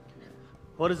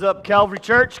What is up, Calvary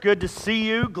Church? Good to see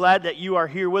you. Glad that you are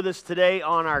here with us today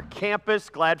on our campus.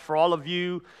 Glad for all of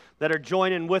you that are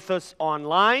joining with us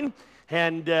online.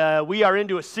 And we are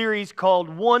into a series called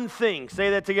One Thing.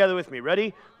 Say that together with me.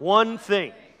 Ready? One Thing.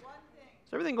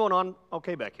 Is everything going on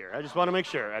okay back here? I just want to make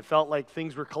sure. I felt like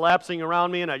things were collapsing around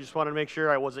me, and I just wanted to make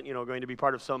sure I wasn't, going to be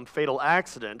part of some fatal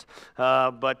accident.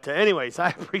 But anyways, I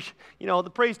appreciate, the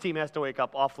praise team has to wake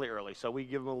up awfully early, so we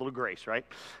give them a little grace, right?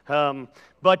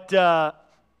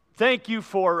 Thank you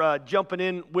for jumping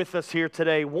in with us here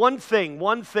today. One thing.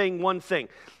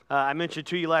 I mentioned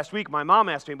to you last week, my mom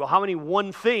asked me, well, how many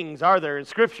one things are there in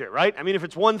Scripture, right? I mean, if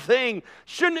it's one thing,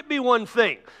 shouldn't it be one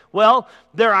thing? Well,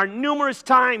 there are numerous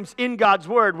times in God's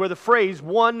Word where the phrase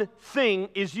one thing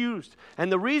is used.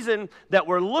 And the reason that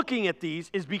we're looking at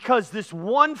these is because this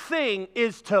one thing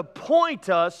is to point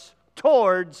us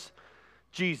towards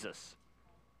Jesus.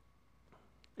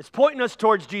 It's pointing us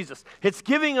towards Jesus. It's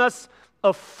giving us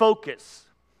a focus.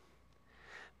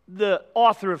 The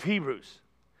author of Hebrews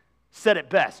said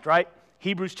it best, right?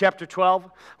 Hebrews chapter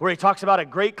 12, where he talks about a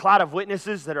great cloud of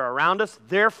witnesses that are around us.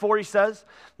 Therefore, he says,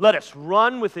 let us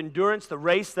run with endurance the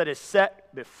race that is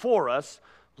set before us,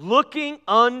 looking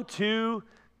unto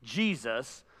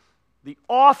Jesus, the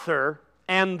author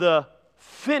and the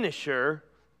finisher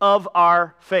of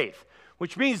our faith.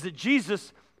 Which means that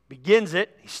Jesus begins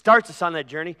it, he starts us on that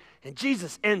journey, and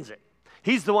Jesus ends it.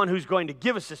 He's the one who's going to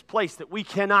give us this place that we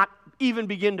cannot even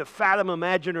begin to fathom,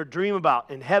 imagine, or dream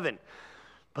about in heaven.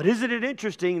 But isn't it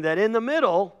interesting that in the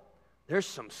middle, there's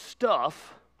some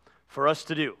stuff for us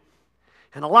to do?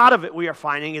 And a lot of it we are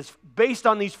finding is based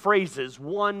on these phrases,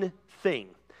 one thing.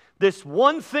 This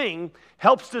one thing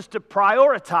helps us to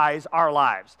prioritize our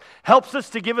lives, helps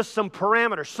us to give us some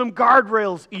parameters, some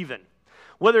guardrails even.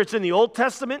 Whether it's in the Old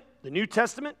Testament, the New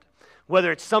Testament,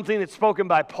 whether it's something that's spoken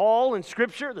by Paul in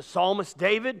Scripture, the psalmist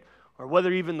David, or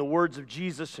whether even the words of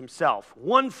Jesus himself.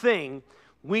 One thing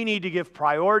we need to give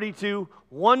priority to.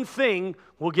 One thing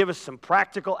will give us some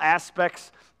practical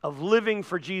aspects of living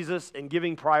for Jesus and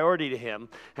giving priority to him.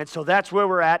 And so that's where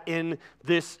we're at in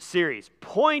this series,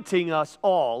 pointing us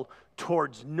all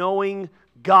towards knowing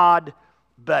God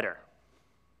better.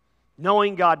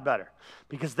 Knowing God better.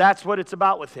 Because that's what it's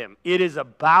about with him. It is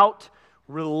about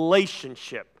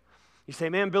relationship. You say,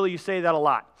 man, Billy, you say that a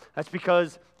lot. That's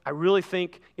because I really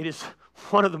think it is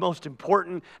one of the most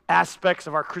important aspects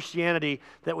of our Christianity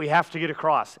that we have to get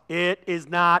across. It is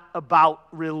not about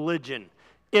religion.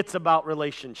 It's about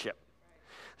relationship.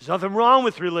 There's nothing wrong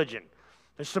with religion.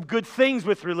 There's some good things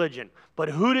with religion. But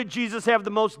who did Jesus have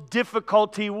the most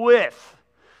difficulty with?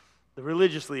 The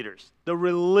religious leaders, the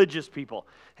religious people.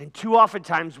 And too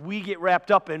oftentimes we get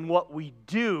wrapped up in what we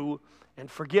do and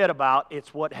forget about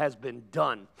it's what has been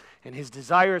done. And his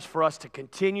desire is for us to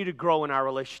continue to grow in our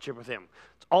relationship with him.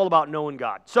 It's all about knowing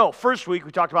God. So, first week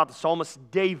we talked about the psalmist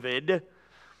David,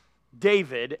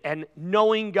 and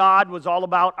knowing God was all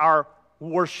about our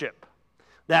worship.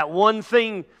 That one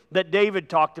thing that David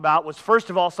talked about was,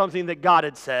 first of all, something that God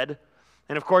had said.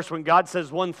 And of course, when God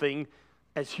says one thing,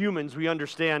 as humans, we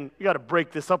understand, you got to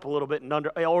break this up a little bit in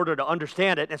order to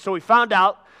understand it. And so we found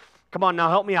out, come on now,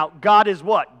 help me out. God is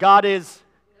what? God is,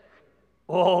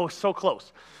 oh, so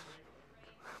close.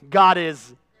 God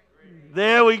is,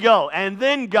 there we go. And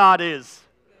then God is,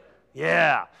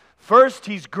 yeah. First,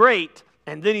 he's great,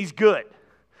 and then he's good.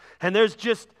 And there's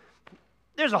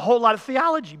a whole lot of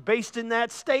theology based in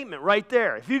that statement right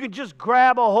there. If you could just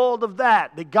grab a hold of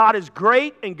that God is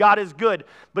great and God is good.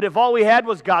 But if all we had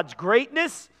was God's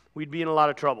greatness, we'd be in a lot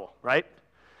of trouble, right?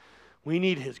 We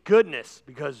need his goodness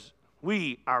because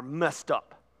we are messed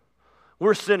up.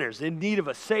 We're sinners in need of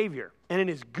a Savior. And in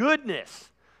his goodness,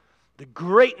 the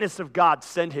greatness of God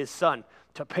sent his Son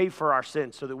to pay for our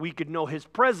sins so that we could know his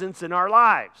presence in our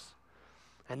lives.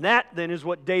 And that then is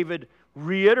what David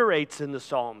reiterates in the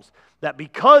Psalms, that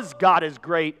because God is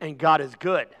great and God is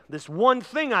good, this one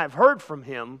thing I've heard from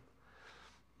him,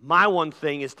 my one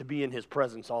thing is to be in his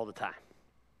presence all the time.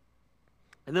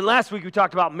 And then last week we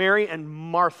talked about Mary and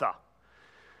Martha.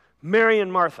 Mary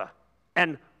and Martha.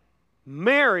 And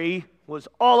Mary was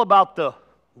all about the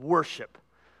worship.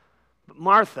 But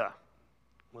Martha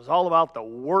was all about the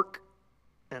work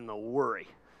and the worry.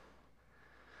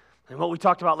 And what we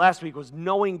talked about last week was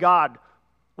knowing God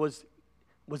was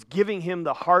giving him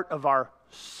the heart of our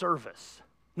service.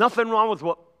 Nothing wrong with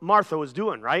what Martha was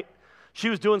doing, right? She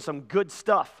was doing some good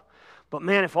stuff. But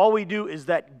man, if all we do is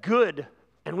that good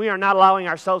and we are not allowing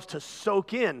ourselves to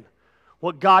soak in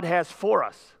what God has for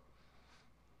us,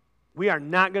 we are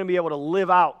not going to be able to live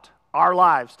out our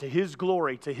lives to his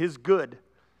glory, to his good,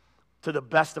 to the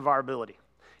best of our ability.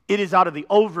 It is out of the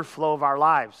overflow of our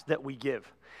lives that we give.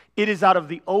 It is out of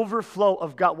the overflow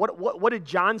of God. What did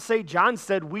John say? John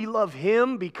said, we love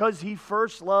him because he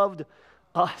first loved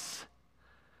us.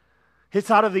 It's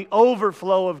out of the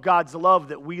overflow of God's love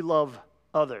that we love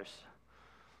others.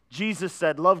 Jesus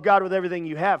said, love God with everything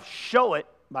you have. Show it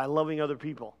by loving other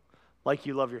people like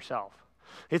you love yourself.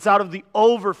 It's out of the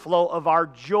overflow of our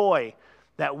joy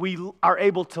that we are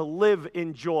able to live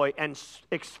in joy and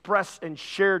express and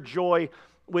share joy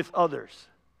with others.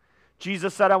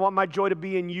 Jesus said, I want my joy to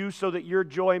be in you so that your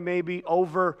joy may be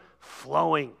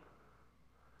overflowing.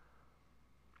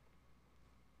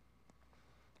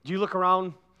 Do you look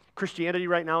around Christianity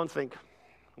right now and think,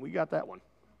 we got that one?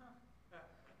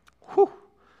 Whew.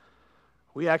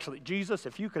 Jesus,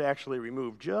 if you could actually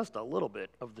remove just a little bit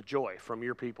of the joy from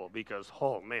your people, because,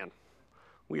 oh man,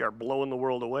 we are blowing the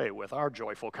world away with our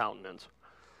joyful countenance.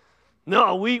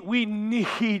 No, we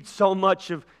need so much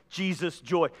of Jesus'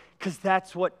 joy, because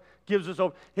that's what gives us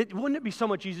hope. Wouldn't it be so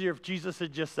much easier if Jesus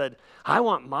had just said, I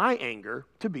want my anger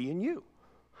to be in you,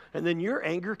 and then your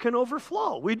anger can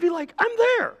overflow? We'd be like, I'm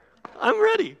there. I'm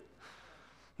ready.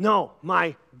 No,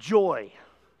 my joy.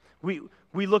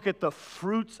 We look at the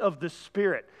fruits of the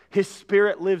Spirit. His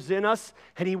Spirit lives in us,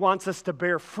 and he wants us to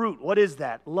bear fruit. What is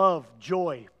that? Love,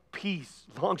 joy, peace,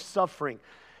 long-suffering.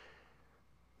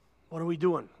 What are we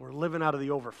doing? We're living out of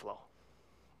the overflow.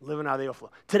 Living out of the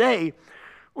overflow. Today,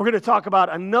 we're going to talk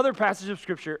about another passage of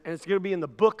Scripture, and it's going to be in the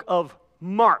book of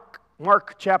Mark.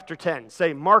 Mark chapter 10.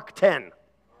 Say Mark 10.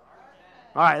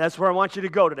 All right, that's where I want you to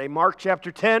go today. Mark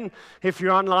chapter 10. If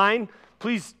you're online,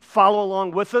 please follow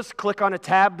along with us. Click on a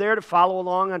tab there to follow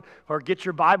along or get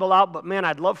your Bible out. But man,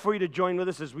 I'd love for you to join with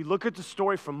us as we look at the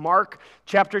story from Mark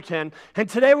chapter 10. And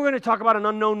today we're going to talk about an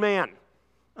unknown man.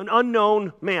 An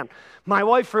unknown man. My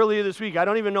wife earlier this week, I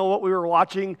don't even know what we were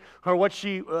watching or what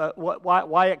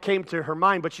why it came to her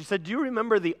mind, but she said, do you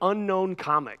remember the unknown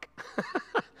comic?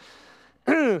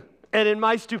 And in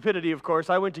my stupidity, of course,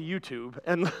 I went to YouTube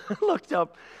and looked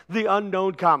up the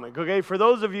unknown comic, okay? For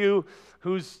those of you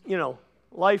whose,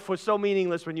 life was so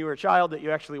meaningless when you were a child that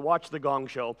you actually watched The Gong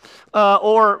Show,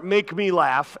 or Make Me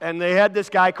Laugh, and they had this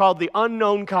guy called the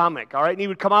Unknown Comic, all right? And he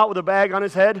would come out with a bag on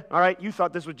his head, all right? You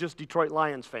thought this was just Detroit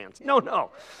Lions fans.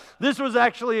 No. This was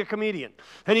actually a comedian.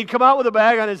 And he'd come out with a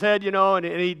bag on his head, and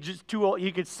he just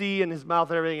he could see in his mouth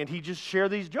and everything, and he'd just share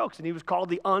these jokes, and he was called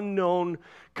the Unknown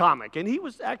Comic. And he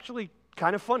was actually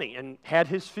kind of funny and had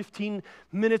his 15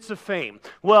 minutes of fame.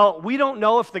 Well, we don't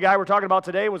know if the guy we're talking about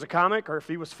today was a comic or if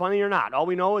he was funny or not. All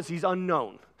we know is he's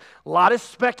unknown. A lot of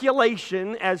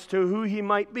speculation as to who he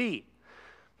might be.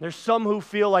 There's some who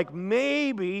feel like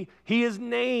maybe he is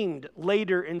named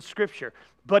later in Scripture.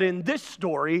 But in this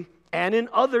story and in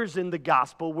others in the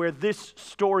gospel where this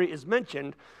story is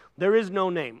mentioned, there is no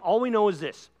name. All we know is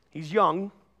this. He's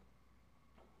young.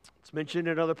 It's mentioned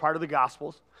in another part of the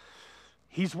Gospels.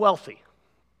 He's wealthy.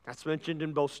 That's mentioned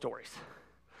in both stories.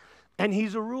 And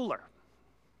he's a ruler.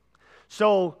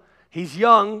 So he's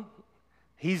young,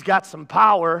 he's got some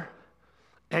power,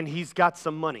 and he's got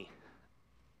some money.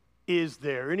 Is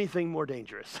there anything more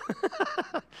dangerous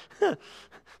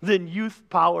than youth,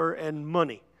 power, and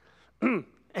money?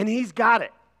 And he's got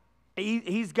it.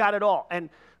 He's got it all.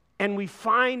 And we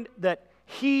find that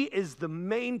he is the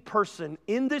main person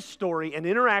in this story and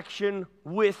interaction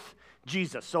with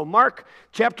Jesus. So Mark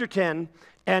chapter 10,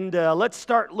 and let's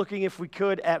start looking, if we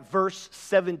could, at verse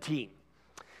 17.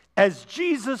 As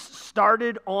Jesus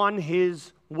started on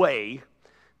his way,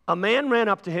 a man ran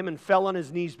up to him and fell on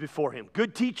his knees before him.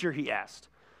 Good teacher, he asked,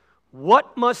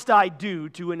 what must I do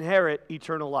to inherit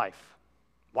eternal life?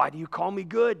 Why do you call me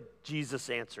good? Jesus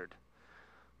answered.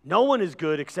 No one is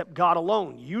good except God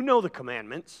alone. You know the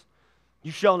commandments.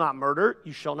 You shall not murder,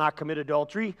 you shall not commit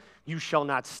adultery, you shall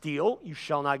not steal, you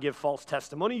shall not give false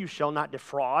testimony, you shall not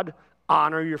defraud,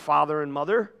 honor your father and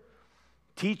mother.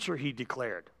 Teacher, he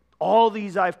declared, all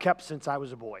these I've kept since I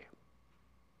was a boy.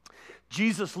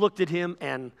 Jesus looked at him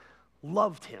and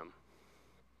loved him.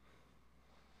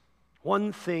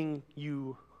 One thing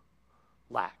you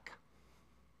lack.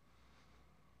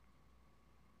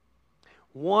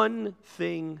 One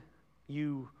thing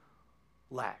you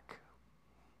lack.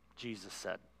 Jesus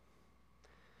said,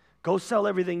 go sell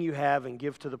everything you have and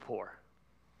give to the poor,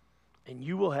 and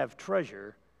you will have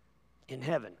treasure in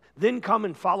heaven. Then come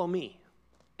and follow me.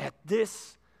 At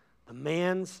this, the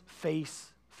man's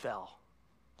face fell,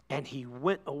 and he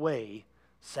went away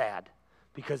sad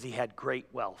because he had great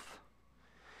wealth.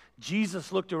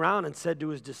 Jesus looked around and said to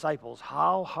his disciples,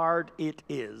 how hard it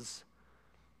is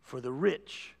for the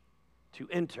rich to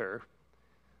enter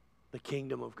the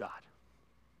kingdom of God.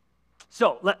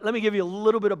 So, let me give you a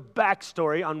little bit of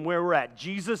backstory on where we're at.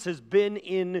 Jesus has been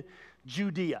in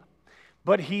Judea.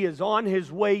 but he is on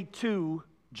his way to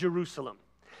Jerusalem.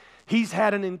 He's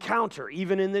had an encounter,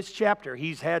 even in this chapter.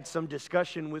 He's had some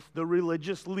discussion with the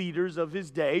religious leaders of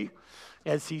his day,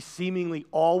 as he seemingly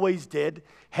always did,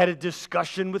 had a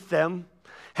discussion with them.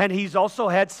 And he's also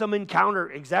had some encounter,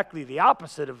 exactly the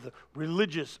opposite of the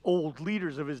religious old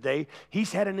leaders of his day.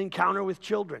 He's had an encounter with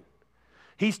children.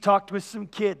 He's talked with some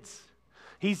kids.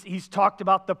 He's talked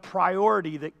about the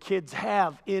priority that kids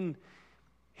have in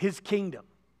his kingdom.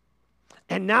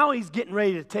 And now he's getting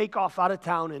ready to take off out of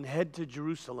town and head to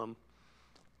Jerusalem.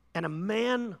 And a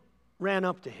man ran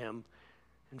up to him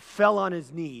and fell on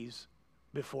his knees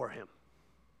before him.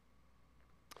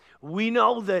 We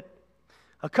know that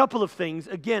a couple of things,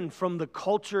 again, from the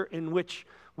culture in which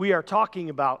we are talking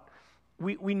about.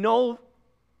 We know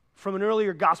from an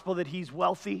earlier gospel that he's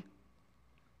wealthy.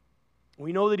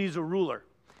 We know that he's a ruler.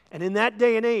 And in that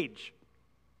day and age,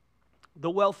 the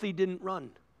wealthy didn't run.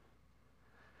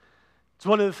 It's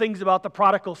one of the things about the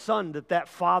prodigal son that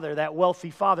father, that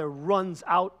wealthy father, runs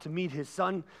out to meet his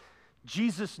son.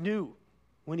 Jesus knew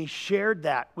when he shared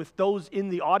that with those in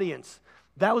the audience,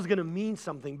 that was going to mean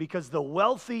something because the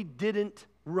wealthy didn't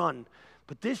run.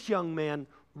 But this young man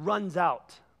runs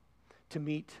out to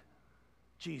meet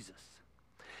Jesus.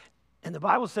 And the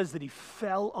Bible says that he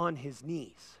fell on his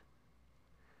knees.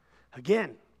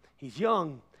 Again, he's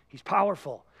young, he's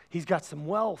powerful, he's got some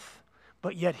wealth,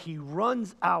 but yet he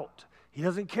runs out. He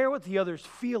doesn't care what the others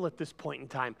feel at this point in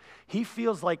time. He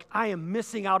feels like, I am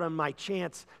missing out on my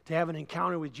chance to have an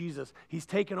encounter with Jesus. He's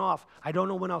taken off. I don't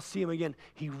know when I'll see him again.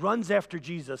 He runs after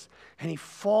Jesus, and he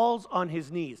falls on his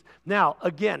knees. Now,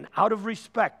 again, out of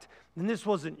respect, and this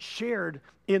wasn't shared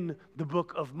in the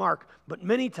book of Mark, but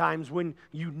many times when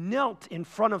you knelt in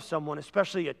front of someone,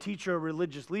 especially a teacher or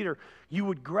religious leader, you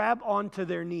would grab onto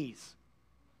their knees.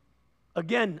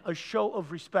 Again, a show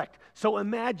of respect. So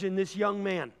imagine this young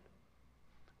man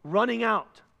running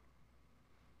out.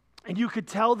 And you could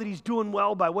tell that he's doing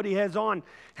well by what he has on.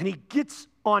 And he gets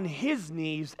on his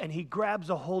knees and he grabs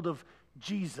a hold of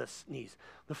Jesus' knees.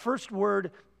 The first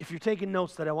word, if you're taking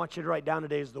notes that I want you to write down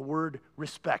today, is the word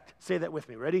respect. Say that with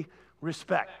me. Ready?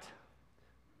 Respect.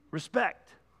 Respect.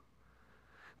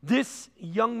 This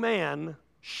young man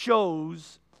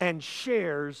shows and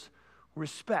shares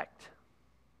respect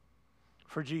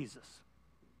for Jesus,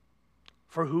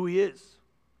 for who he is,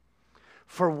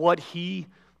 for what he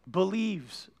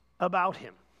believes about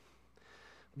him.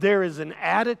 There is an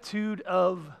attitude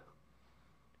of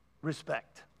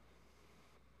respect.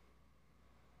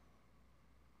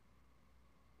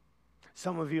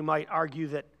 Some of you might argue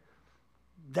that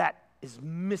that is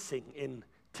missing in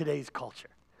today's culture.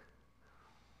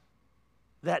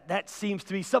 That seems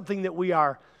to be something that we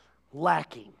are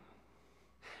lacking.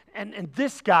 And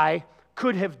this guy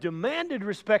could have demanded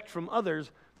respect from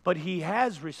others, but he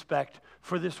has respect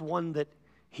for this one that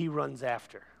he runs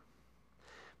after.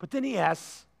 But then he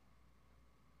asks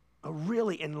a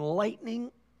really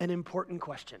enlightening and important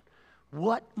question.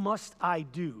 What must I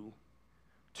do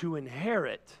to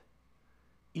inherit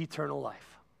eternal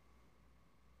life?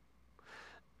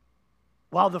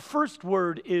 While the first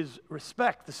word is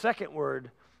respect, the second word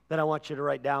that I want you to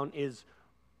write down is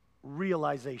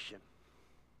realization.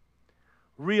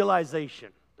 Realization.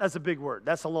 That's a big word.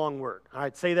 That's a long word. All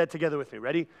right, say that together with me.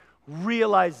 Ready?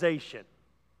 Realization.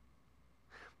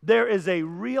 There is a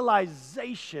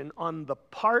realization on the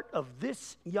part of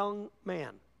this young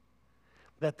man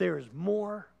that there is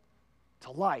more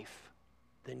to life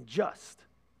than just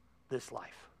this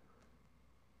life.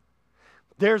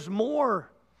 There's more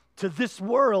to this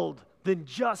world than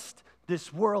just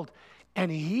this world.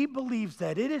 And he believes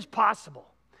that it is possible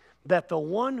that the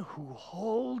one who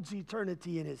holds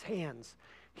eternity in his hands,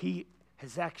 he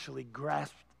has actually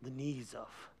grasped the knees of,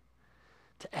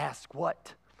 to ask,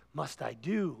 what must I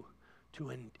do to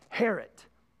inherit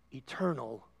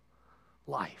eternal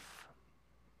life?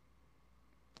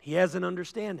 He has an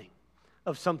understanding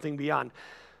of something beyond.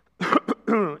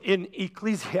 In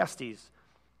Ecclesiastes,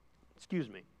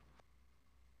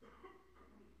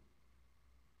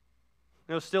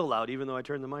 it was still loud, even though I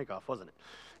turned the mic off, wasn't it?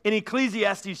 In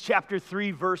Ecclesiastes chapter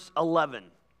 3, verse 11,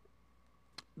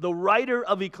 the writer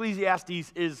of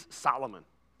Ecclesiastes is Solomon.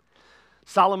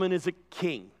 Solomon is a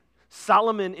king.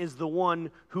 Solomon is the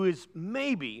one who is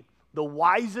maybe the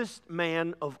wisest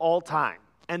man of all time.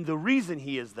 And the reason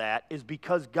he is that is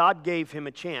because God gave him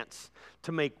a chance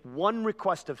to make one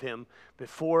request of him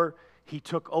before he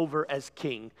took over as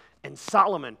king. And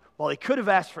Solomon, while he could have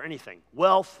asked for anything,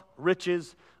 wealth,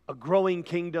 riches, a growing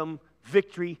kingdom,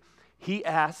 victory, he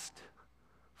asked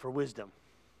for wisdom.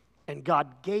 And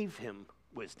God gave him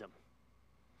wisdom.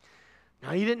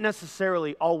 Now, he didn't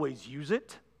necessarily always use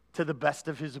it to the best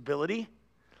of his ability,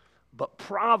 but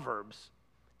Proverbs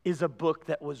is a book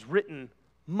that was written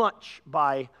much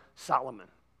by Solomon.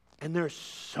 And there's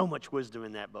so much wisdom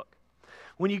in that book.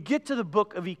 When you get to the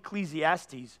book of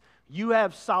Ecclesiastes, you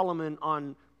have Solomon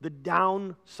on the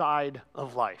downside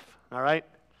of life, all right?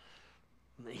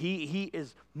 He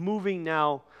is moving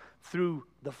now through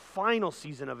the final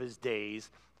season of his days,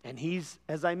 and he's,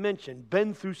 as I mentioned,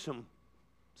 been through some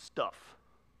stuff.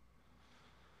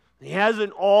 He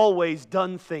hasn't always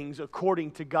done things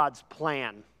according to God's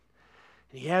plan.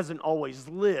 And he hasn't always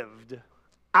lived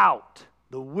out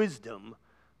the wisdom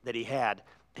that he had.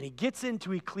 And he gets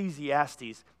into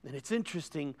Ecclesiastes, and it's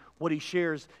interesting what he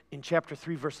shares in chapter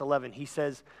 3, verse 11. He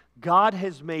says, God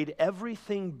has made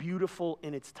everything beautiful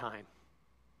in its time.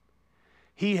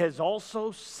 He has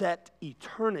also set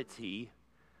eternity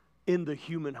in the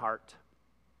human heart.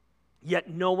 Yet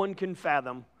no one can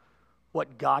fathom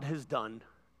what God has done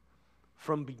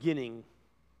from beginning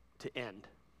to end.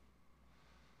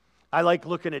 I like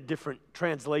looking at different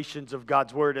translations of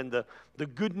God's word, and the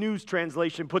Good News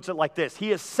translation puts it like this: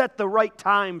 He has set the right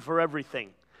time for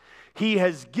everything. He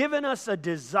has given us a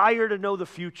desire to know the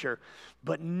future,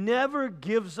 but never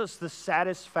gives us the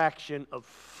satisfaction of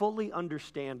fully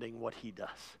understanding what He does.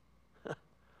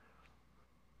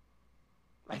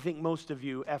 I think most of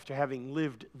you, after having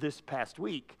lived this past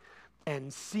week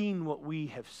and seen what we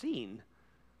have seen,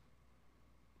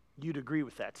 you'd agree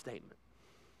with that statement.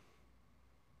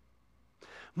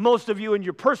 Most of you in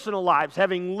your personal lives,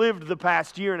 having lived the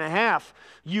past year and a half,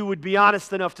 you would be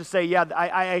honest enough to say, yeah,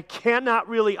 I cannot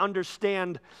really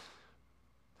understand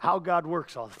how God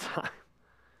works all the time.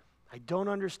 I don't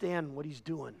understand what He's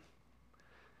doing.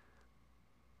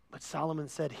 But Solomon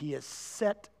said He has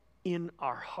set in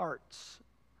our hearts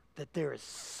that there is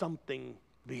something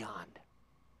beyond.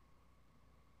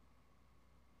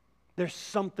 There's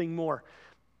something more.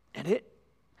 And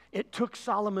it took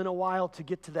Solomon a while to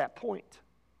get to that point.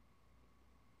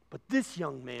 But this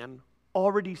young man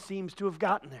already seems to have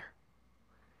gotten there.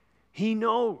 He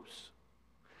knows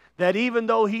that even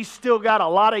though he's still got a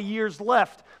lot of years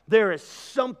left, there is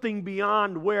something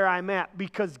beyond where I'm at,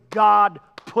 because God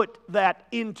put that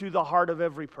into the heart of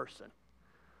every person,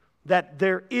 that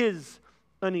there is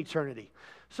an eternity.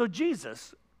 So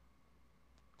Jesus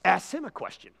asks him a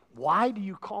question: why do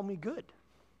you call me good?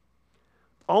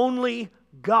 Only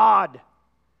God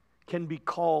can be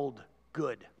called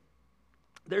good.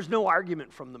 There's no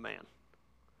argument from the man.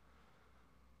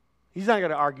 He's not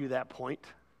going to argue that point.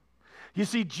 You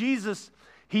see, Jesus,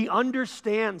 He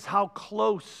understands how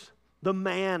close the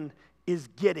man is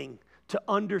getting to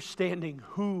understanding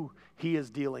who he is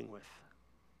dealing with.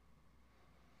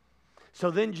 So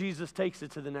then Jesus takes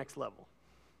it to the next level,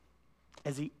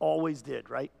 as He always did,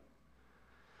 right?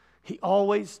 He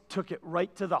always took it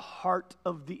right to the heart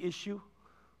of the issue.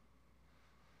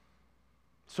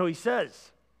 So He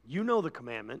says, you know the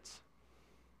commandments.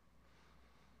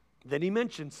 Then He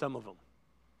mentions some of them.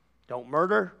 Don't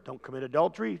murder, don't commit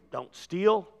adultery, don't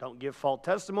steal, don't give false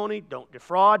testimony, don't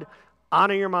defraud,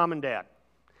 honor your mom and dad.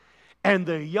 And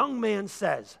the young man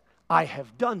says, I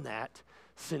have done that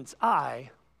since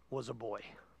I was a boy.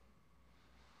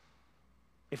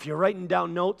 If you're writing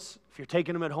down notes, if you're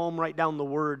taking them at home, write down the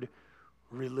word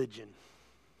religion.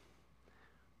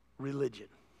 Religion.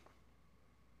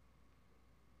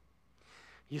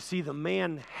 You see, the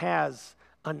man has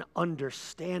an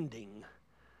understanding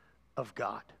of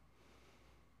God,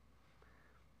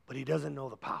 but he doesn't know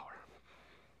the power.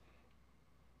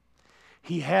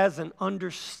 He has an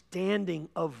understanding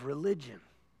of religion,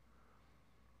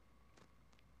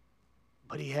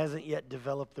 but he hasn't yet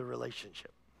developed the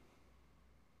relationship.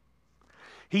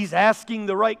 He's asking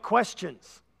the right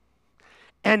questions.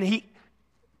 And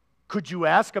could you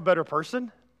ask a better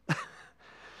person?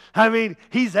 I mean,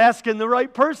 he's asking the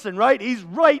right person, right? He's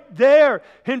right there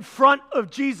in front of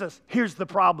Jesus. Here's the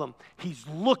problem. He's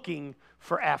looking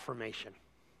for affirmation.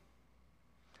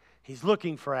 He's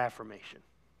looking for affirmation.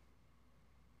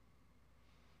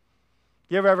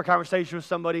 You ever have a conversation with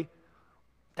somebody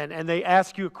and they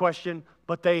ask you a question,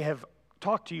 but they have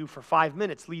talked to you for 5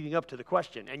 minutes leading up to the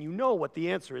question, and you know what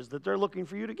the answer is that they're looking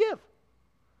for you to give?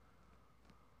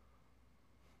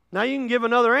 Now you can give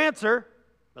another answer,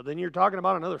 but then you're talking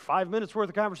about another 5 minutes worth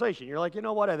of conversation. You're like, you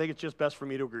know what? I think it's just best for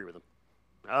me to agree with them.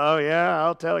 Oh, yeah,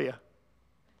 I'll tell you.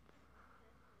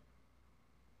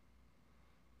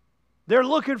 They're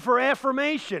looking for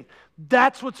affirmation.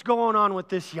 That's what's going on with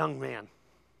this young man.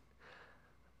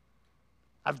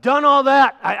 I've done all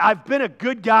that. I've been a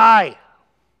good guy.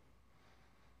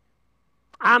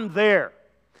 I'm there.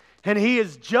 And he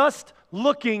is just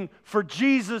looking for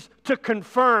Jesus to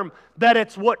confirm that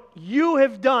it's what you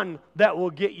have done that will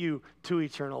get you to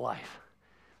eternal life.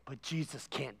 But Jesus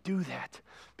can't do that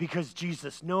because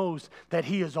Jesus knows that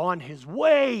he is on his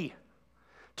way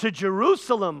to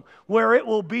Jerusalem, where it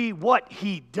will be what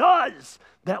he does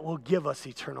that will give us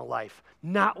eternal life,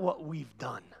 not what we've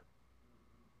done.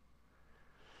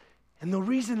 And the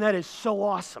reason that is so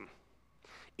awesome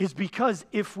is because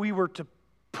if we were to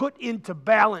put into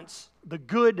balance the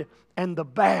good and the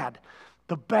bad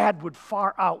would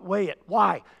far outweigh it.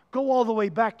 Why? Go all the way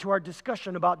back to our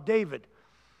discussion about David.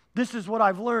 This is what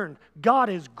I've learned. God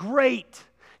is great,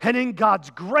 and in God's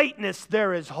greatness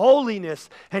there is holiness,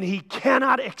 and he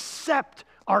cannot accept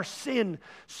our sin,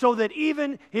 so that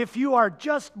even if you are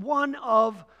just one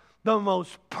of the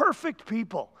most perfect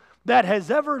people that has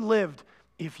ever lived,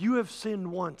 if you have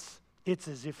sinned once, it's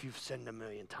as if you've sinned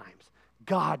 1,000,000 times.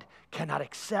 God cannot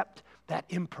accept that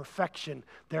imperfection.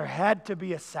 There had to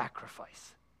be a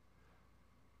sacrifice.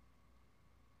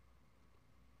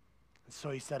 And so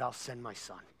he said, I'll send my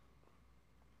son.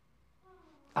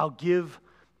 I'll give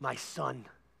my son.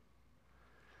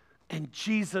 And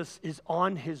Jesus is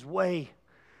on his way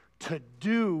to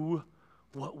do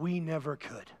what we never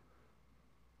could.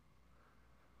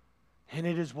 And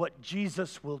it is what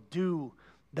Jesus will do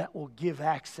that will give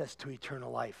access to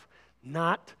eternal life,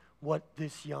 not what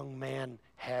this young man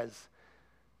has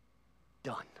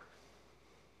done.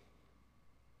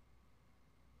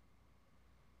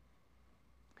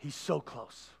 He's so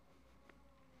close.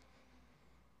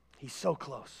 He's so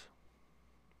close.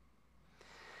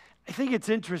 I think it's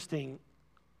interesting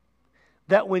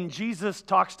that when Jesus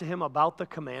talks to him about the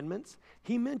commandments,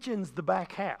 he mentions the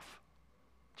back half.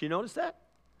 Do you notice that?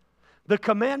 The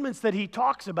commandments that he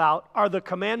talks about are the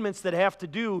commandments that have to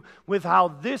do with how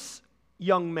this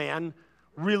young man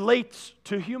relates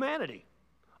to humanity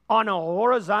on a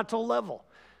horizontal level.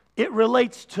 It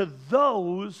relates to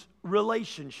those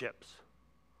relationships.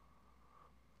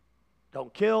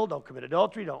 Don't kill, don't commit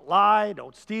adultery, don't lie,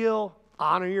 don't steal,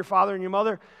 honor your father and your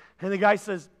mother. And the guy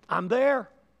says, I'm there.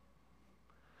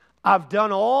 I've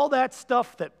done all that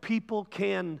stuff that people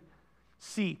can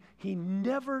see. He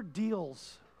never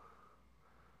deals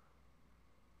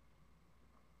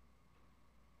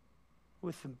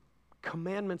with the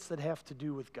commandments that have to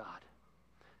do with God.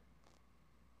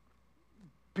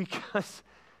 Because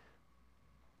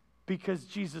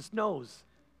Jesus knows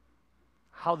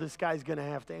how this guy's going to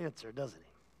have to answer, doesn't he?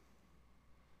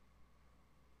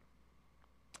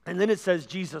 And then it says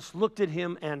Jesus looked at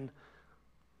him and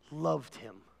loved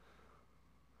him.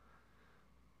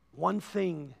 One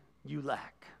thing you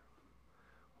lack.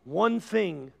 One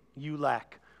thing you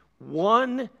lack.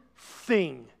 One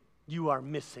thing you are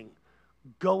missing.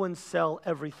 Go and sell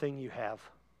everything you have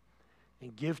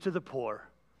and give to the poor,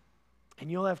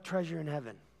 and you'll have treasure in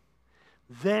heaven.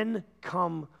 Then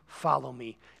come follow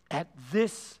me. At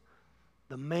this,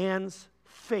 the man's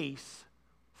face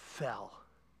fell.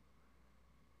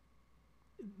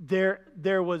 There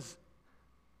was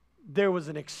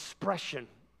an expression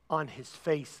on his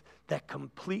face that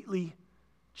completely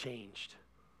changed.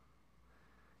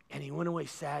 And he went away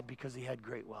sad because he had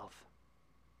great wealth.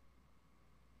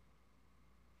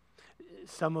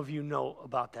 Some of you know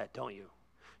about that, don't you?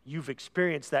 You've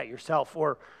experienced that yourself.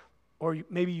 Or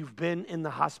maybe you've been in the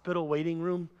hospital waiting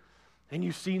room and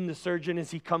you've seen the surgeon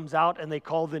as he comes out and they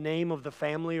call the name of the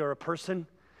family or a person.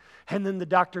 And then the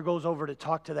doctor goes over to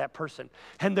talk to that person.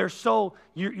 And you're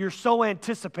so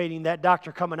anticipating that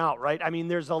doctor coming out, right? I mean,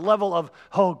 there's a level of,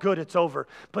 oh, good, it's over.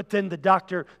 But then the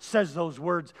doctor says those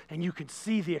words and you can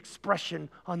see the expression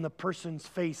on the person's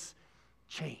face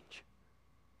change.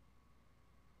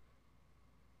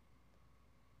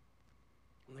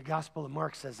 And the Gospel of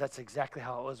Mark says that's exactly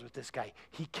how it was with this guy.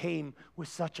 He came with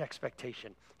such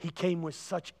expectation. He came with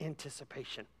such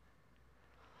anticipation.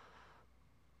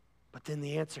 But then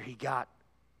the answer he got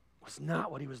was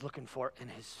not what he was looking for, and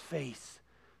his face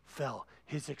fell.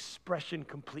 His expression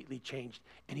completely changed,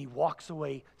 and he walks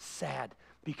away sad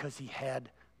because he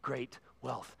had great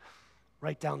wealth.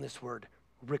 Write down this word,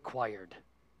 required.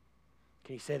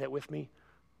 Can you say that with me?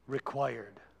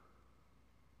 Required.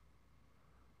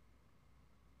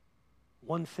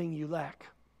 One thing you lack.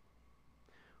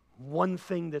 One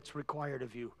thing that's required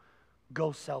of you.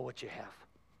 Go sell what you have.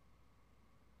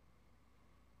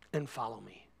 And follow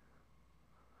me.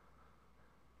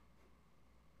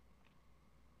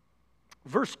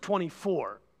 Verse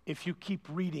 24, if you keep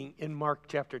reading in Mark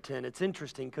chapter 10, it's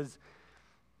interesting because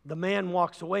the man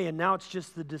walks away and now it's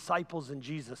just the disciples and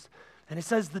Jesus. And it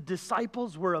says the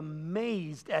disciples were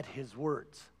amazed at his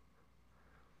words.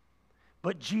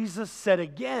 But Jesus said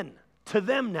again to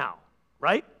them now,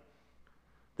 right?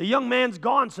 The young man's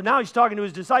gone, so now he's talking to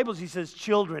his disciples. He says,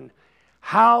 children,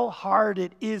 how hard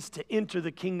it is to enter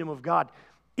the kingdom of God.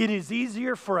 It is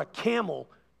easier for a camel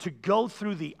to go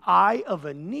through the eye of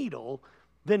a needle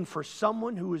than for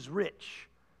someone who is rich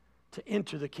to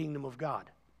enter the kingdom of God.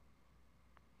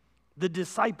 The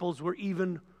disciples were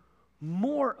even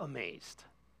more amazed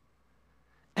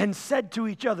and said to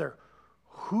each other,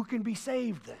 who can be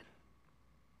saved then?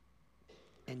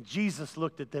 And Jesus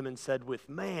looked at them and said, with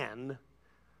man,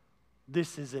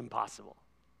 this is impossible.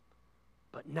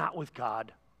 But not with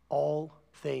God. All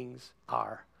things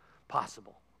are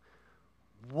possible.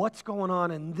 What's going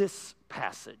on in this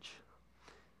passage?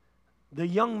 The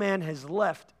young man has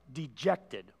left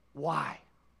dejected. Why?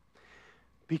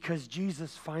 Because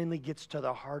Jesus finally gets to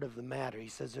the heart of the matter. He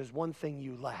says, there's one thing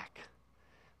you lack.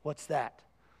 What's that?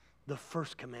 The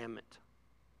first commandment.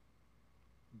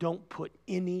 Don't put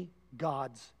any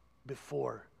gods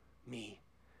before me.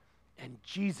 And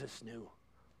Jesus knew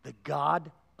the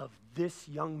God of this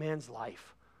young man's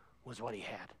life was what he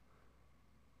had.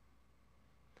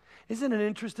 Isn't it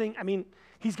interesting? I mean,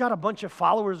 he's got a bunch of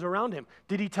followers around him.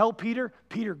 Did he tell Peter,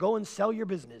 Peter, go and sell your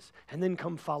business and then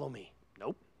come follow me?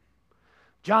 Nope.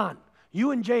 John,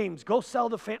 you and James, go sell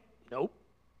the family. Nope.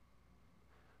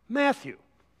 Matthew,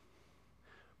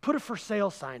 put a for sale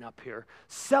sign up here.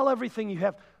 Sell everything you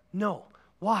have. No.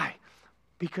 Why?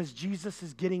 Because Jesus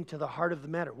is getting to the heart of the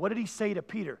matter. What did he say to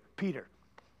Peter? Peter,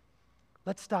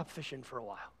 let's stop fishing for a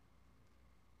while.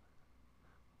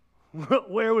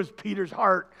 Where was Peter's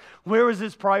heart? Where was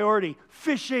his priority?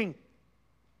 Fishing.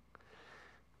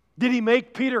 Did he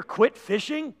make Peter quit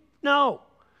fishing? No.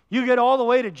 You get all the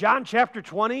way to John chapter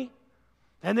 20,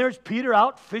 and there's Peter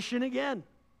out fishing again.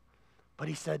 But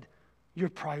he said, your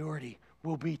priority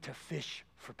will be to fish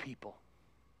for people.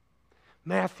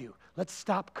 Matthew, let's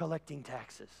stop collecting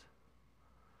taxes.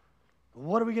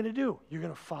 What are we going to do? You're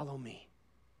going to follow me.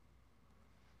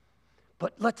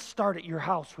 But let's start at your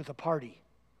house with a party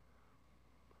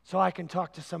so I can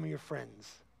talk to some of your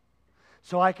friends,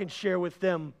 so I can share with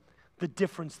them the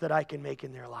difference that I can make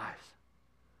in their lives.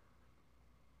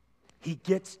 He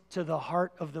gets to the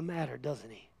heart of the matter,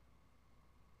 doesn't he?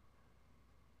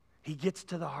 He gets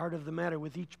to the heart of the matter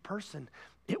with each person.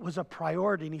 It was a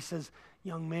priority, and he says,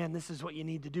 young man, this is what you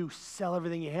need to do. Sell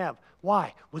everything you have.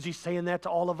 Why? Was he saying that to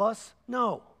all of us?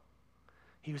 No.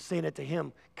 He was saying it to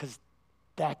him because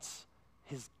that's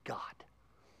his God.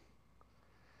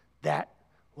 That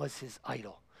was his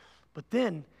idol. But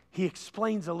then he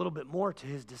explains a little bit more to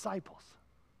his disciples.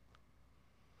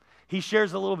 He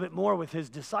shares a little bit more with his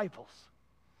disciples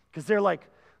because they're like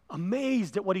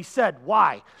amazed at what he said.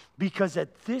 Why? Because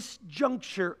at this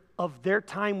juncture of their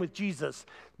time with Jesus,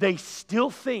 they still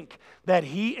think that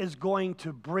he is going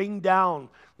to bring down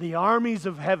the armies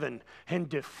of heaven and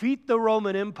defeat the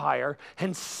Roman Empire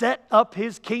and set up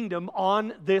his kingdom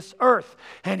on this earth.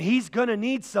 And he's going to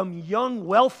need some young,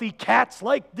 wealthy cats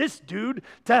like this dude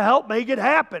to help make it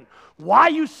happen. Why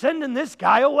are you sending this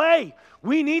guy away?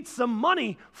 We need some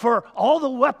money for all the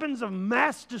weapons of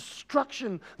mass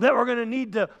destruction that we're going to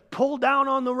need to pull down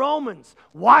on the Romans.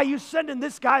 Why are you sending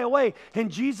this guy away?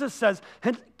 And Jesus says,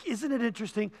 and isn't it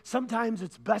interesting? Sometimes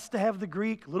it's best to have the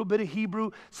Greek, a little bit of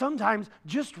Hebrew. Sometimes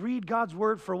just read God's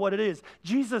word for what it is.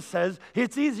 Jesus says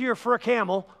it's easier for a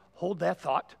camel, hold that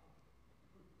thought,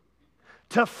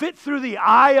 to fit through the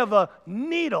eye of a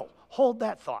needle. Hold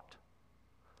that thought.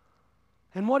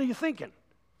 And what are you thinking?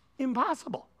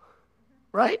 Impossible.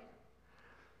 Right?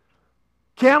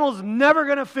 Camel's never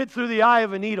going to fit through the eye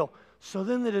of a needle. So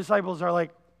then the disciples are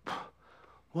like,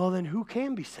 well, then who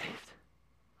can be saved?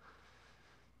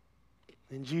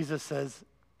 And Jesus says,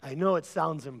 I know it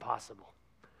sounds impossible,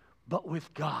 but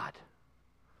with God,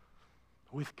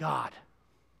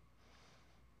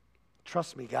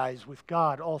 trust me, guys, with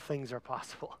God, all things are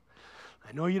possible.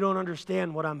 I know you don't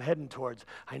understand what I'm heading towards.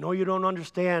 I know you don't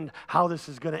understand how this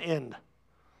is going to end.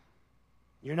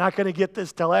 You're not going to get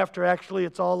this till after actually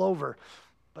it's all over.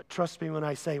 But trust me when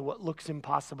I say what looks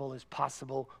impossible is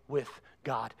possible with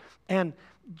God. And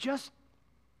just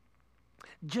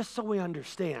so we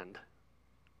understand,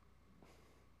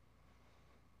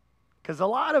 because a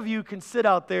lot of you can sit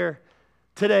out there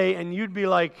today and you'd be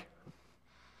like,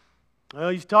 well,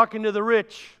 he's talking to the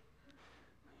rich.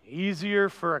 Easier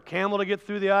for a camel to get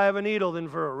through the eye of a needle than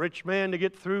for a rich man to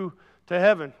get through to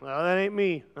heaven. Well, that ain't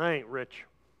me. I ain't rich.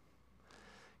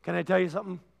 Can I tell you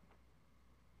something?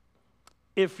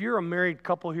 If you're a married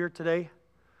couple here today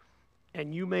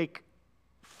and you make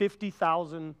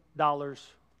 $50,000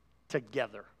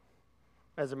 together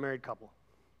as a married couple,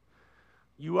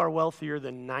 you are wealthier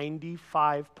than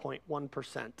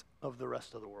 95.1% of the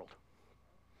rest of the world.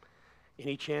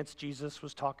 Any chance Jesus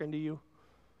was talking to you?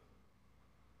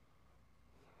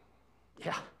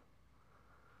 Yeah.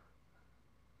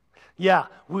 Yeah,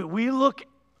 we look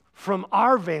from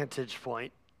our vantage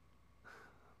point,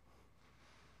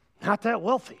 not that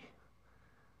wealthy,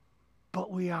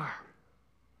 but we are.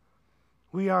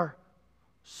 We are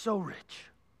so rich,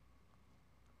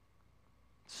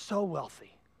 so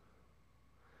wealthy.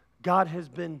 God has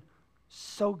been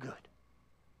so good.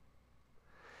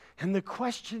 And the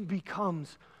question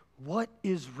becomes, what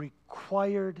is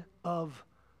required of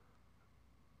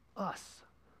us?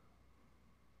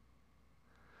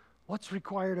 What's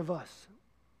required of us?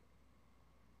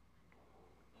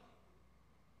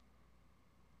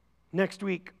 Next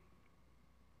week,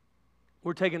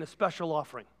 we're taking a special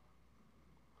offering.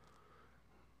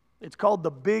 It's called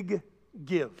the Big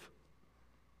Give.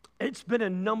 It's been a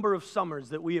number of summers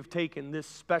that we have taken this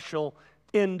special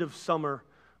end of summer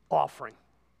offering.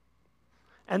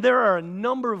 And there are a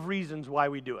number of reasons why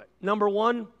we do it. Number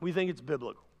one, we think it's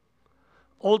biblical.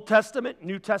 Old Testament,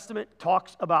 New Testament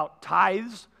talks about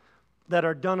tithes that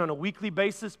are done on a weekly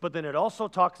basis, but then it also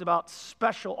talks about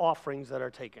special offerings that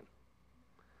are taken.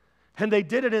 And they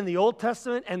did it in the Old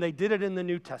Testament and they did it in the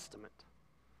New Testament.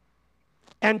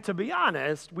 And to be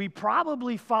honest, we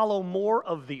probably follow more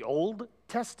of the Old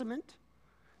Testament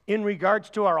in regards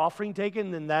to our offering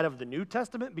taken than that of the New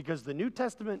Testament, because the New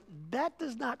Testament, that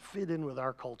does not fit in with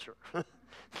our culture.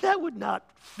 That would not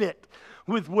fit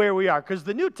with where we are. Because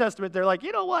the New Testament, they're like,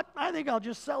 you know what? I think I'll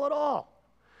just sell it all.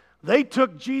 They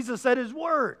took Jesus at his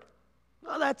word.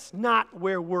 Well, that's not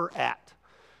where we're at.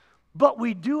 But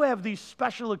we do have these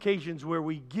special occasions where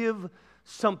we give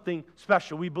something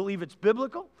special. We believe it's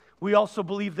biblical. We also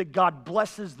believe that God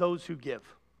blesses those who give.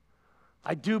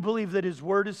 I do believe that his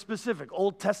word is specific.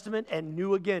 Old Testament and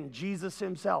New again, Jesus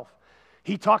himself.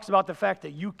 He talks about the fact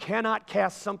that you cannot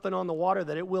cast something on the water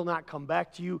that it will not come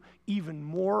back to you, even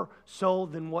more so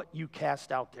than what you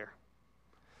cast out there.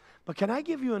 But can I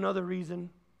give you another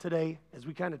reason today as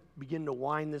we kind of begin to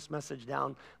wind this message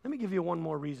down? Let me give you one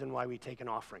more reason why we take an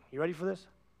offering. You ready for this?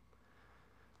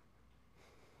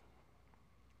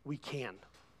 We can.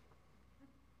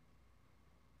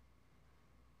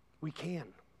 We can.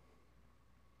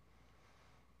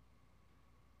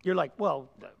 You're like, well,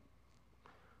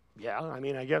 yeah, I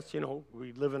mean, I guess,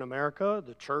 we live in America.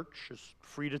 The church is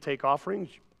free to take offerings.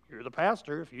 You're the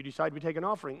pastor. If you decide we take an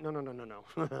offering,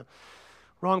 no.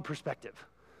 Wrong perspective.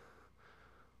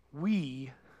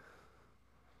 We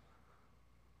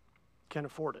can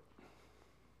afford it.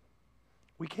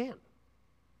 We can.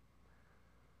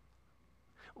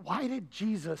 Why did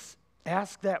Jesus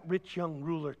ask that rich young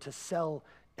ruler to sell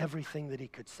everything that he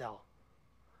could sell?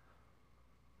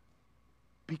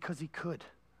 Because he could.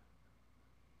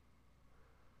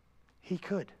 He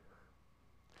could.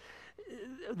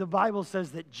 The Bible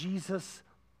says that Jesus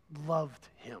loved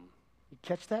him. You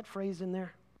catch that phrase in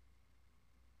there?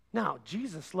 Now,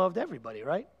 Jesus loved everybody,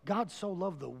 right? God so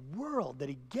loved the world that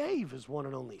he gave his one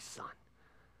and only Son.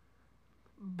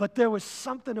 But there was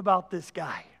something about this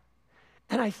guy.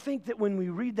 And I think that when we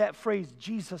read that phrase,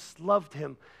 Jesus loved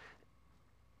him,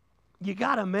 you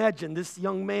got to imagine this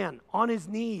young man on his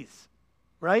knees,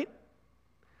 right?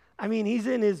 I mean, he's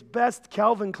in his best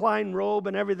Calvin Klein robe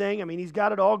and everything. I mean, he's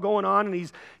got it all going on,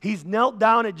 and he's knelt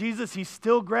down at Jesus. He's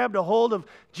still grabbed a hold of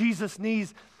Jesus'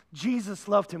 knees. Jesus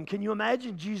loved him. Can you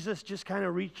imagine Jesus just kind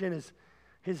of reaching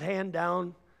his hand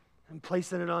down and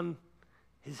placing it on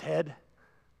his head?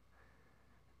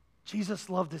 Jesus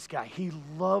loved this guy. He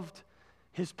loved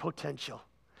his potential.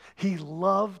 He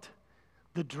loved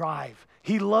the drive.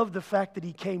 He loved the fact that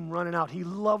he came running out. He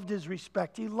loved his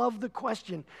respect. He loved the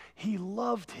question. He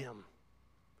loved him.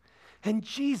 And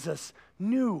Jesus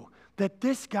knew that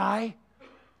this guy,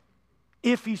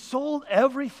 if he sold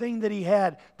everything that he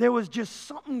had, there was just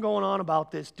something going on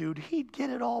about this dude. He'd get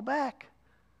it all back.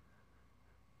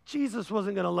 Jesus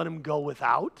wasn't going to let him go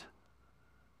without.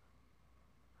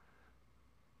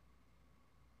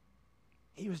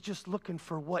 He was just looking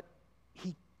for what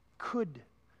he could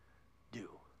do.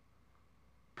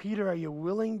 Peter, are you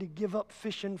willing to give up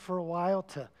fishing for a while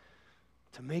to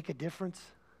make a difference?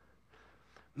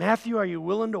 Matthew, are you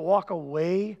willing to walk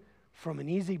away from an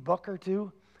easy buck or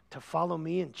two to follow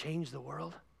me and change the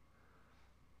world?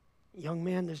 Young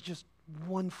man, there's just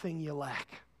one thing you lack.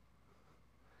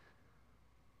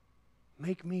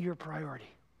 Make me your priority.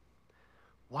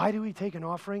 Why do we take an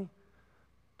offering?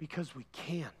 Because we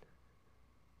can.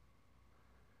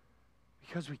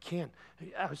 Because we can.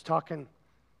 I was talking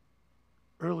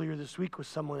earlier this week with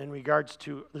someone in regards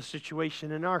to the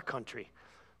situation in our country.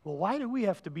 Well, why do we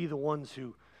have to be the ones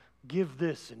who give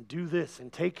this and do this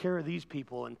and take care of these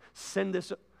people and send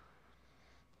this?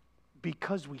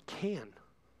 Because we can.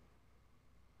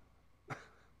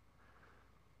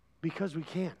 Because we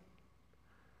can.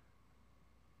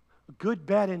 Good,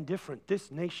 bad, indifferent, this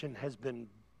nation has been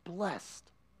blessed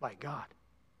by God.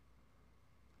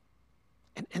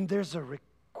 And there's a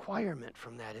requirement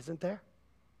from that, isn't there?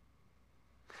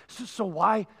 So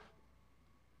why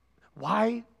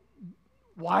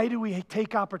do we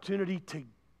take opportunity to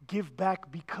give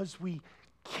back? Because we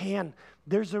can.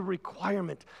 There's a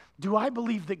requirement. Do I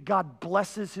believe that God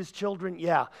blesses his children?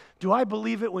 Yeah. Do I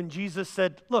believe it when Jesus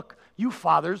said, look, you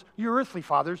fathers, your earthly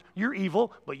fathers, you're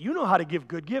evil, but you know how to give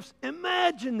good gifts.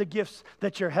 Imagine the gifts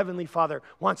that your heavenly Father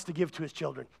wants to give to his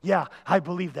children. Yeah, I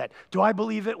believe that. Do I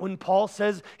believe it when Paul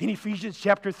says in Ephesians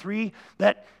chapter 3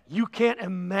 that you can't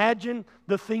imagine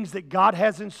the things that God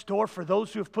has in store for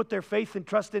those who have put their faith and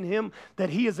trust in him, that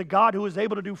he is a God who is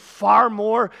able to do far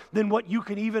more than what you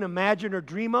can even imagine or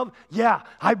dream of? Yeah,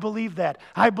 I believe that.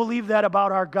 I believe that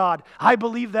about our God. I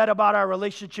believe that about our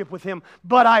relationship with him.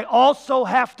 But I also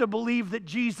have to believe that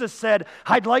Jesus said,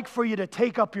 I'd like for you to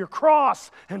take up your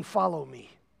cross and follow me.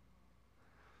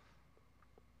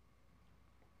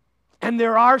 And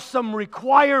there are some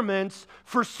requirements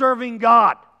for serving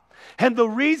God. And the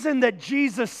reason that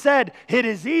Jesus said it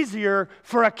is easier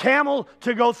for a camel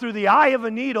to go through the eye of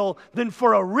a needle than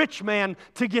for a rich man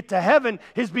to get to heaven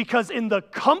is because in the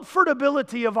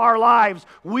comfortability of our lives,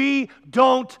 we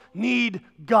don't need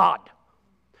God.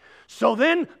 So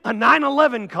then a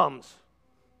 9/11 comes,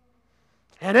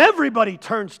 and everybody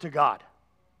turns to God.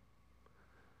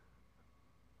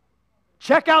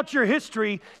 Check out your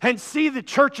history and see the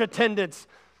church attendance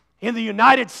in the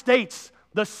United States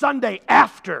the Sunday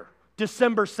after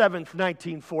December 7th,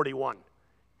 1941.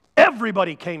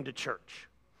 Everybody came to church,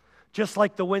 just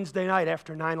like the Wednesday night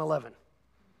after 9/11.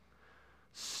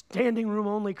 Standing room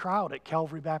only crowd at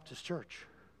Calvary Baptist Church.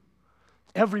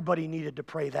 Everybody needed to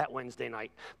pray that Wednesday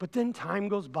night. But then time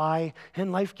goes by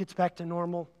and life gets back to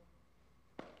normal.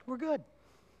 We're good.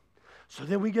 So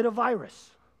then we get a virus.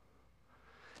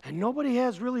 And nobody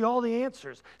has really all the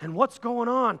answers. And what's going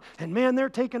on? And man, they're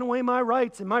taking away my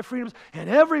rights and my freedoms. And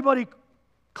everybody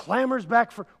clamors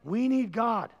back for, we need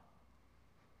God.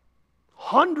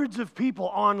 Hundreds of people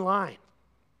online.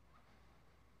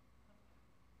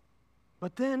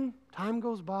 But then time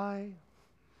goes by.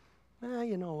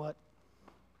 You know what?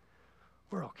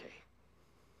 We're okay.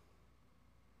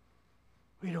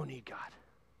 We don't need God.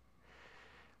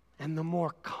 And the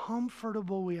more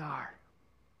comfortable we are,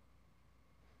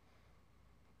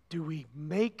 do we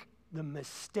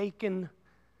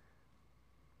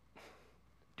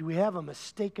have a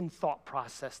mistaken thought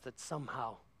process that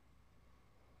somehow,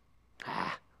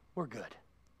 we're good.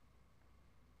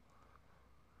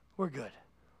 We're good.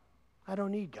 I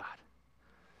don't need God.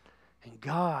 And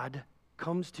God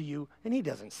comes to you, and he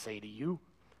doesn't say to you,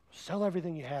 sell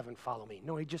everything you have and follow me.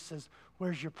 No, he just says,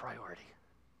 where's your priority?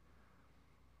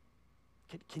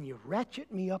 Can you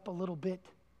ratchet me up a little bit?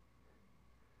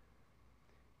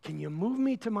 Can you move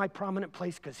me to my prominent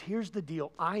place? Because here's the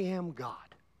deal. I am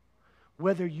God,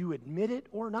 whether you admit it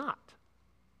or not.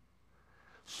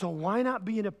 So why not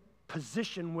be in a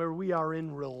position where we are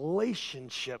in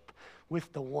relationship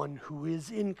with the one who is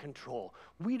in control?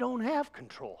 We don't have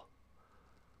control.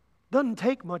 Doesn't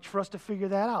take much for us to figure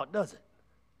that out, does it?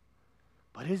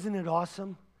 But isn't it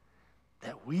awesome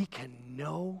that we can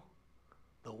know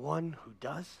the one who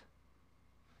does?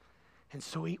 And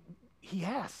so he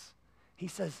asks. He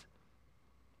says,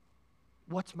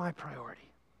 what's my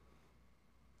priority?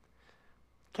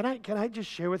 Can I just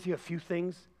share with you a few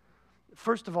things?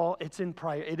 First of all, it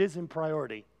is in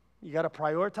priority. You got to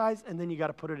prioritize, and then you got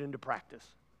to put it into practice.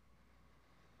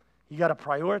 You got to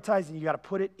prioritize, and you got to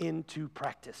put it into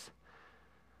practice.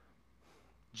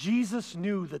 Jesus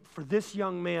knew that for this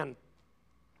young man,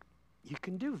 you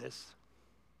can do this.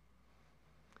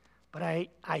 But I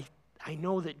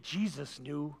know that Jesus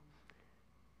knew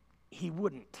he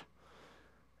wouldn't.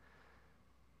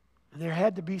 And there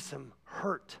had to be some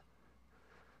hurt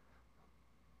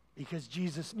because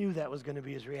Jesus knew that was going to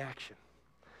be his reaction.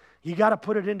 You got to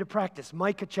put it into practice.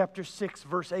 Micah chapter 6,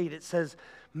 verse 8, it says,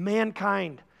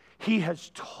 mankind, he has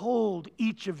told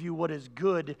each of you what is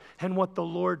good and what the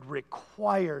Lord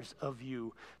requires of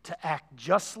you, to act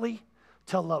justly,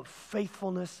 to love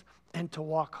faithfulness, and to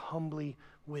walk humbly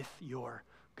with your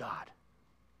God.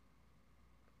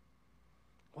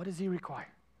 What does he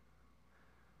require?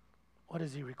 What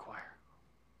does he require?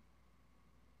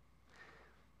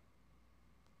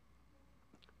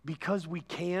 Because we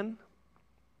can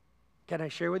I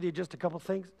share with you just a couple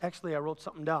things? Actually, I wrote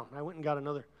something down. I went and got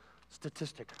another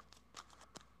statistic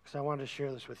because I wanted to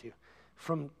share this with you.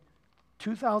 From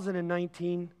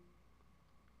 2019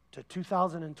 to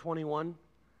 2021,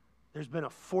 there's been a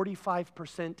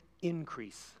 45%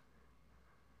 increase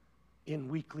in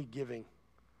weekly giving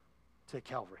to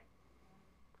Calvary.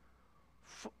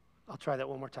 I'll try that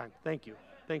one more time. Thank you.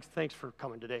 Thanks for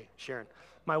coming today, Sharon.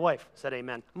 My wife said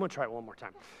amen. I'm going to try it one more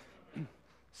time.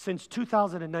 Since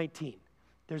 2019,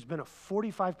 there's been a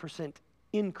 45%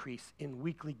 increase in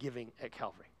weekly giving at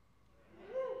Calvary.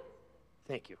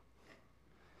 Thank you.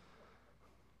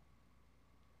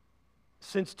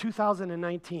 Since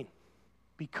 2019,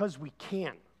 because we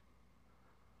can,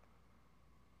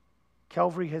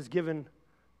 Calvary has given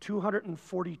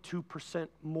 242%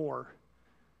 more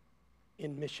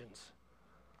in missions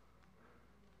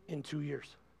in 2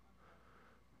 years.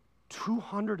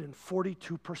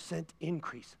 242%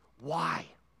 increase. Why?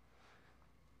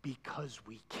 Because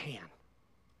we can.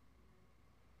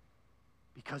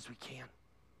 Because we can.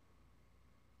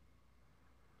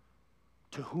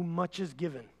 To whom much is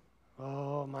given.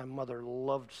 Oh, my mother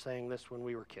loved saying this when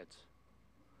we were kids.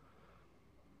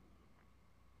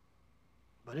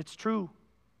 But it's true.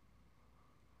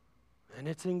 And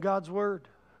it's in God's word.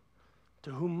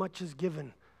 To whom much is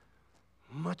given,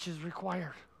 much is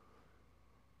required.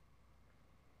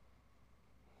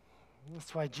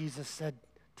 That's why Jesus said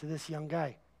to this young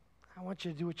guy, I want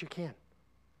you to do what you can.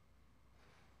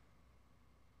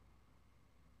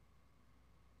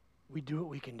 We do what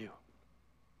we can do.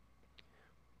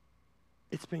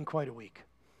 It's been quite a week.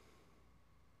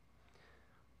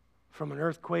 From an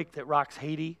earthquake that rocks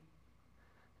Haiti.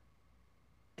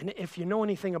 And if you know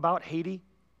anything about Haiti,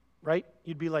 right,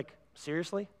 you'd be like,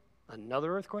 seriously?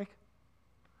 Another earthquake?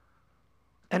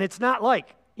 And it's not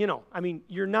like,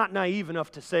 you're not naive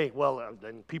enough to say, well,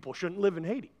 then people shouldn't live in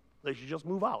Haiti. They should just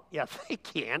move out. Yeah, they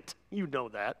can't. You know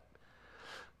that.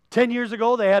 10 years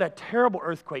ago, they had a terrible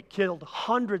earthquake, killed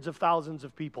hundreds of thousands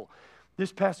of people.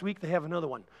 This past week, they have another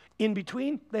one. In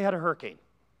between, they had a hurricane.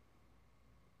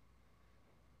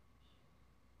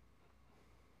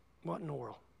 What in the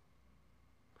world?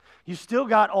 You still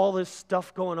got all this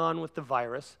stuff going on with the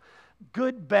virus.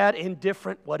 Good, bad,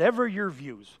 indifferent, whatever your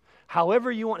views.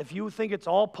 However you want. If you think it's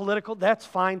all political, that's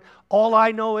fine. All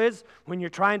I know is when you're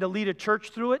trying to lead a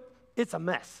church through it, it's a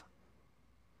mess.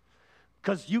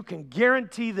 Because you can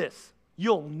guarantee this.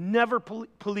 You'll never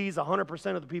please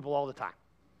 100% of the people all the time.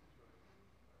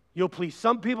 You'll please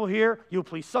some people here. You'll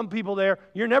please some people there.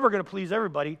 You're never going to please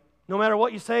everybody, no matter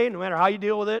what you say, no matter how you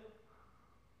deal with it.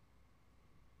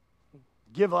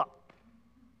 Give up.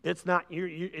 It's not,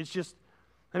 it's just,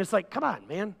 and it's like, come on,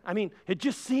 man. It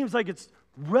just seems like it's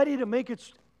ready to make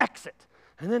its exit.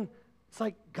 And then it's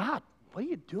like, God, what are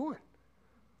you doing?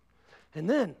 And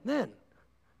then,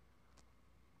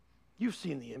 you've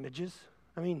seen the images.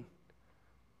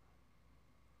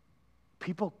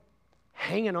 People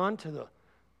hanging on to the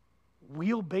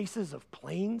wheelbases of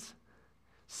planes,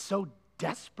 so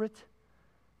desperate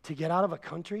to get out of a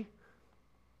country.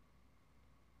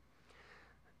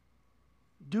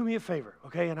 Do me a favor,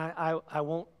 okay? And I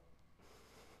won't,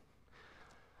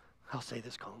 I'll say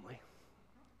this calmly.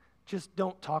 Just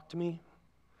don't talk to me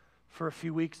for a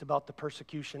few weeks about the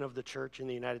persecution of the church in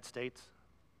the United States.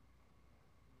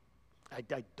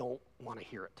 I don't want to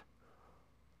hear it.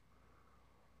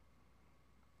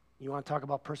 You want to talk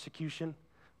about persecution?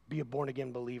 Be a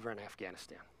born-again believer in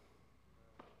Afghanistan.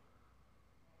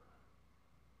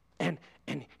 And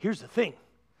here's the thing.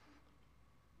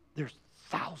 There's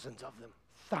thousands of them.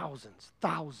 Thousands.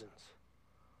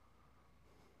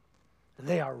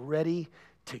 They are ready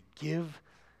to give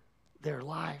their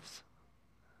lives.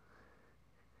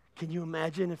 Can you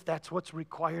imagine if that's what's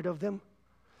required of them?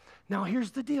 Now,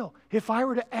 here's the deal. If I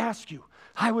were to ask you,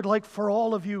 I would like for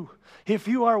all of you, if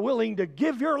you are willing to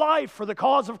give your life for the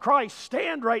cause of Christ,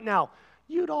 stand right now.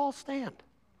 You'd all stand.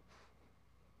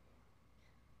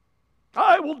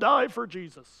 I will die for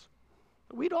Jesus.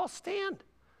 We'd all stand.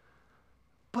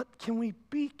 But can we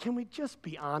just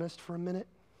be honest for a minute?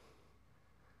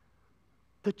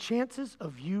 The chances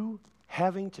of you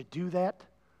having to do that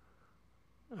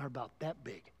are about that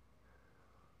big.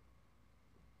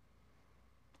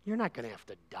 You're not going to have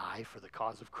to die for the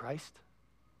cause of Christ.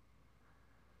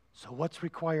 So what's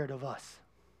required of us?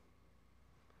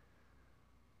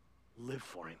 Live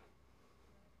for Him.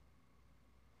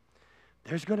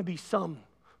 There's going to be some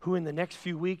who in the next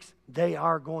few weeks, they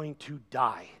are going to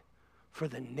die for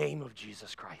the name of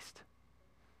Jesus Christ.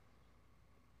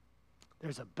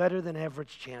 There's a better than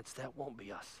average chance that won't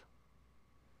be us.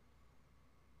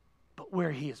 But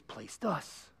where He has placed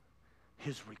us,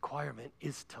 His requirement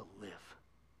is to live.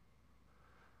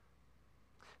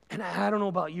 And I don't know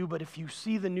about you, but if you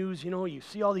see the news, you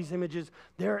see all these images,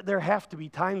 there have to be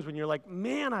times when you're like,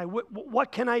 man,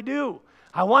 what can I do?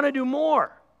 I want to do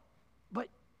more. But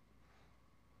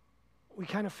we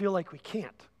kind of feel like we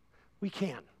can't. We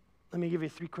can. Let me give you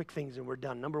 3 quick things and we're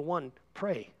done. Number 1,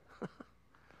 pray.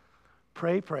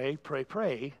 Pray, pray, pray,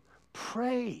 pray,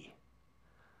 pray.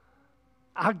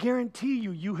 I guarantee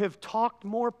you have talked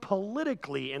more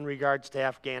politically in regards to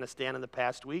Afghanistan in the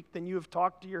past week than you have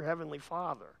talked to your Heavenly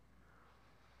Father.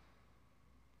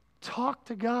 Talk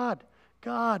to God.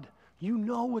 God, you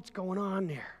know what's going on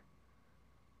there.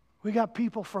 We got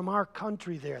people from our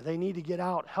country there. They need to get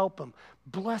out. Help them.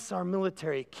 Bless our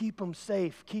military. Keep them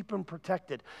safe. Keep them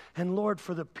protected. And Lord,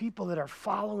 for the people that are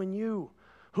following you,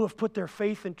 who have put their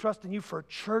faith and trust in you, for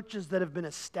churches that have been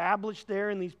established there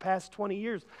in these past 20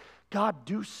 years, God,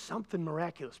 do something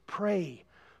miraculous. Pray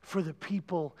for the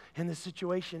people in the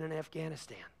situation in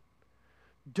Afghanistan.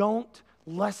 Don't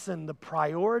lessen the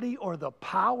priority or the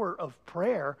power of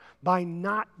prayer by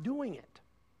not doing it.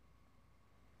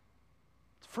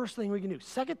 It's the first thing we can do.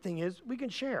 Second thing is we can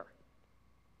share.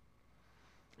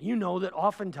 You know that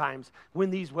oftentimes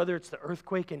when whether it's the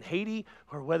earthquake in Haiti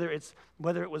or whether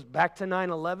it was back to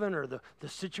 9/11 or the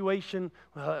situation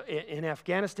in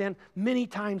Afghanistan, many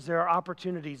times there are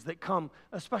opportunities that come,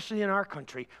 especially in our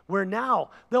country, where now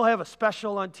they'll have a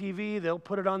special on TV, they'll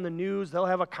put it on the news, they'll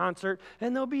have a concert,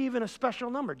 and there'll be even a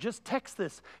special number. Just text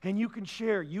this and you can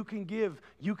share, you can give,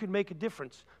 you can make a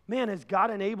difference. Man, as God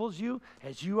enables you,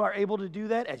 as you are able to do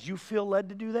that, as you feel led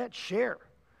to do that, share.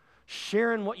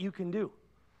 Share in what you can do.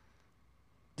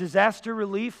 Disaster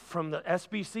relief from the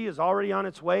SBC is already on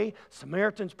its way.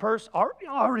 Samaritan's Purse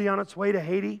already on its way to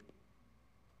Haiti.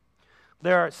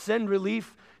 Send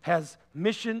Relief has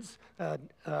missions.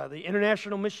 The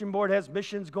International Mission Board has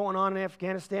missions going on in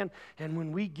Afghanistan. And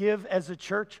when we give as a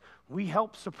church, we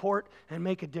help support and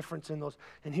make a difference in those.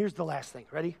 And here's the last thing.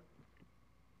 Ready?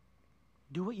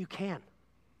 Do what you can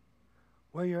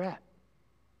where you're at.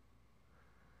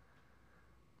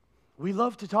 We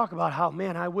love to talk about how,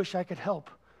 man, I wish I could help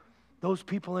those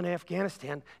people in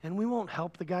Afghanistan, and we won't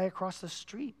help the guy across the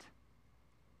street.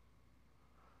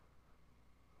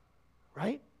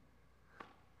 Right?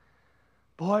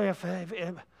 Boy, if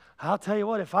I'll tell you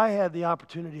what, if I had the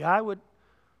opportunity, I would.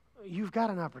 You've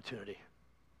got an opportunity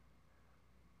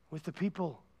with the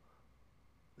people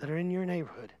that are in your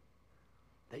neighborhood,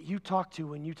 that you talk to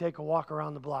when you take a walk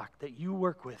around the block, that you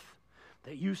work with,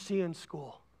 that you see in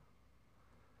school.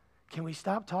 Can we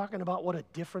stop talking about what a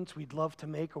difference we'd love to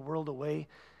make a world away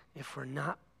if we're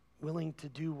not willing to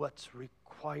do what's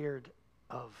required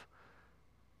of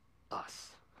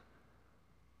us?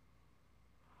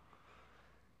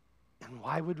 And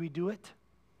why would we do it?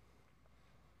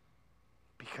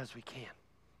 Because we can.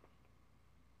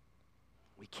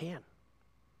 We can.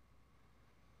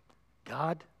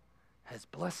 God has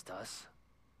blessed us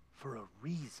for a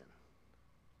reason.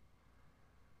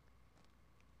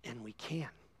 And we can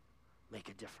make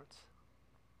a difference.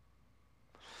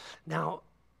 Now,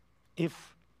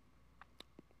 if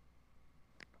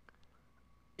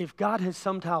God has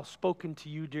somehow spoken to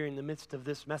you during the midst of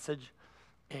this message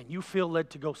and you feel led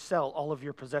to go sell all of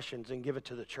your possessions and give it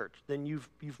to the church, then you've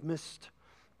missed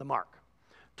the mark.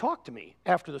 Talk to me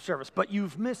after the service, but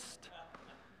you've missed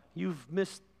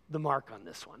the mark on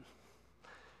this one.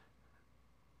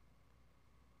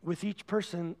 With each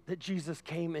person that Jesus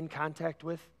came in contact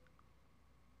with,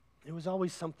 it was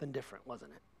always something different,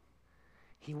 wasn't it?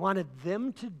 He wanted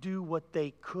them to do what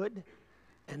they could,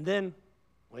 and then,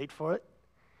 wait for it,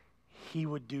 he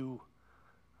would do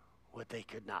what they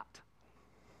could not.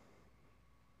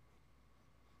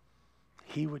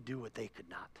 He would do what they could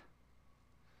not.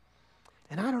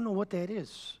 And I don't know what that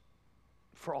is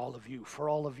for all of you,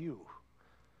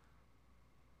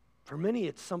 For many,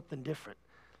 it's something different.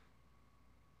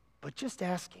 But just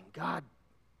asking, God,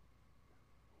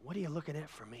 what are you looking at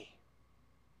for me?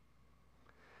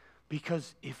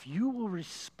 Because if you will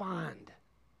respond,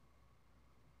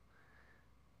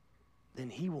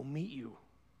 then he will meet you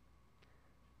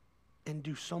and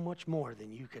do so much more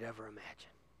than you could ever imagine.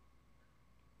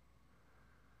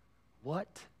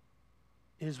 What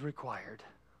is required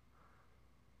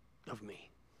of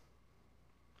me?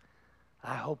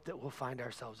 I hope that we'll find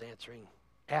ourselves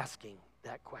asking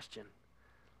that question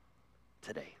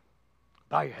today.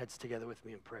 Bow your heads together with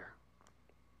me in prayer.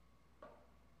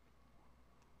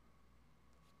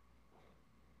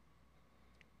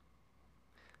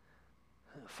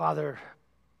 Father,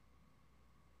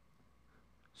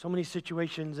 so many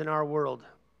situations in our world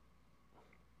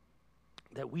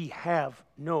that we have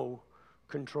no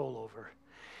control over.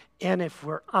 And if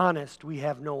we're honest, we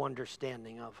have no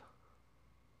understanding of.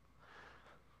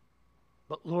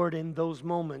 But Lord, in those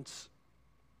moments,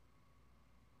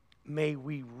 may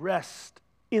we rest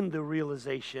in the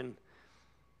realization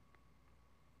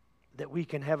that we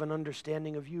can have an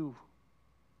understanding of you,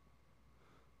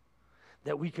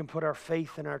 that we can put our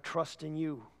faith and our trust in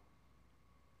you.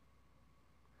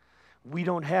 We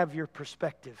don't have your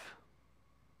perspective.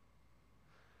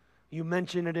 You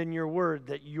mention it in your word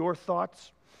that your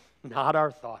thoughts, not our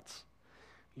thoughts.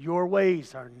 Your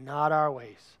ways are not our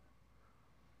ways.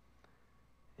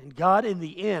 And God, in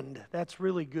the end, that's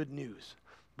really good news.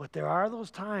 But there are those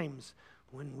times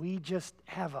when we just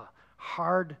have a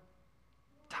hard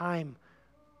time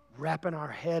wrapping our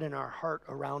head and our heart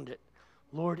around it.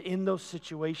 Lord, in those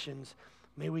situations,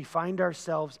 may we find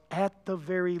ourselves at the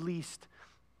very least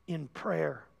in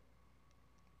prayer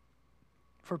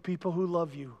for people who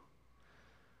love you,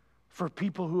 for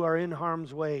people who are in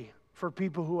harm's way, for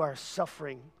people who are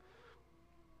suffering.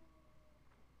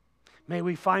 May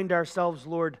we find ourselves,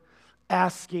 Lord,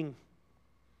 asking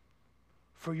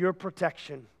for your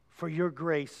protection, for your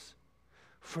grace,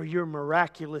 for your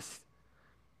miraculous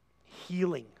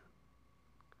healing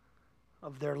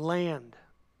of their land,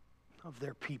 of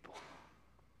their people.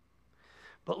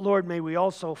 But Lord, may we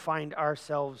also find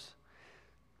ourselves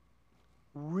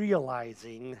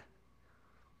realizing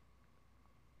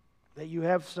that you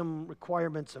have some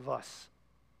requirements of us.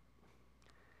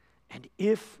 And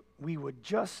if we would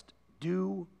just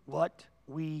do what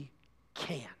we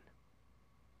can,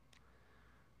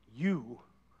 you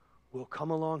will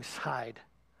come alongside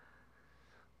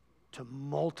to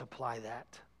multiply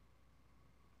that,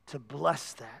 to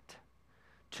bless that,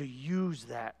 to use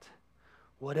that,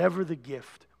 whatever the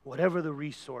gift, whatever the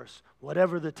resource,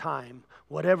 whatever the time,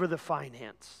 whatever the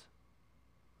finance,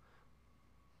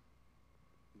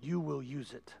 you will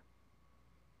use it.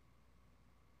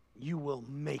 You will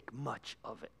make much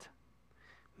of it.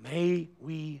 May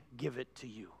we give it to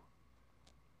you.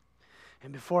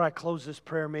 And before I close this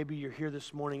prayer, maybe you're here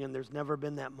this morning and there's never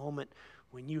been that moment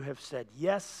when you have said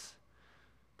yes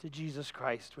to Jesus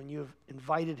Christ, when you have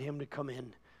invited him to come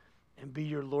in and be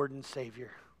your Lord and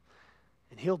Savior.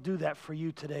 And he'll do that for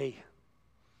you today.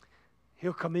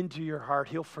 He'll come into your heart.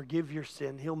 He'll forgive your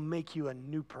sin. He'll make you a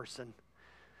new person.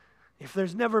 If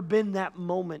there's never been that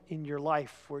moment in your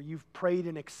life where you've prayed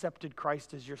and accepted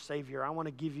Christ as your Savior, I want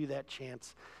to give you that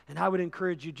chance. And I would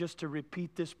encourage you just to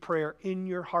repeat this prayer in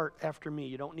your heart after me.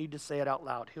 You don't need to say it out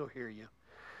loud. He'll hear you.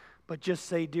 But just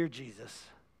say, "Dear Jesus,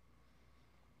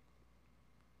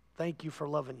 thank you for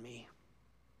loving me,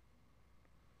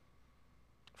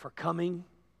 for coming,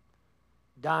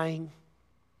 dying,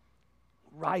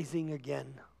 rising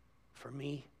again for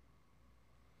me.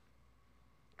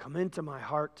 Come into my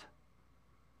heart,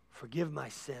 forgive my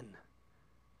sin,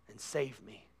 and save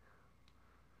me.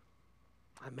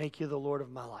 I make you the Lord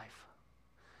of my life."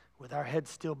 With our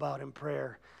heads still bowed in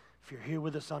prayer, if you're here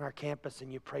with us on our campus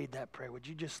and you prayed that prayer, would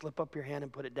you just slip up your hand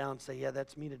and put it down and say, "Yeah,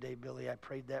 that's me today, Billy. I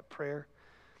prayed that prayer,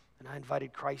 and I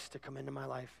invited Christ to come into my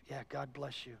life." Yeah, God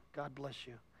bless you. God bless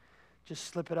you. Just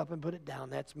slip it up and put it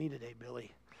down. That's me today,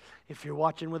 Billy. If you're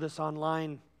watching with us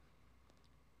online,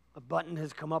 a button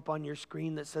has come up on your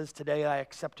screen that says, "Today I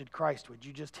accepted Christ." Would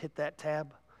you just hit that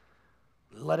tab?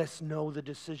 Let us know the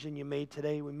decision you made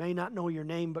today. We may not know your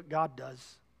name, but God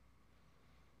does.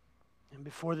 And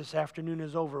before this afternoon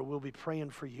is over, we'll be praying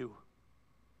for you.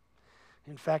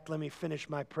 In fact, let me finish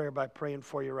my prayer by praying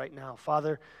for you right now.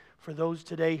 Father, for those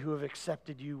today who have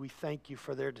accepted you, we thank you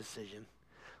for their decision.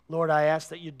 Lord, I ask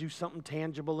that you do something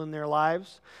tangible in their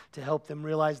lives to help them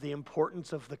realize the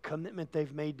importance of the commitment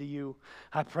they've made to you.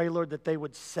 I pray, Lord, that they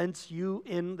would sense you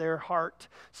in their heart,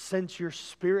 sense your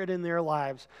spirit in their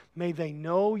lives. May they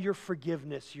know your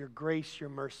forgiveness, your grace, your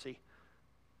mercy.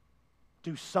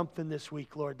 Do something this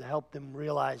week, Lord, to help them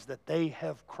realize that they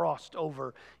have crossed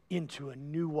over into a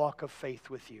new walk of faith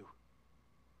with you.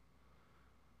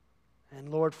 And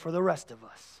Lord, for the rest of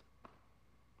us,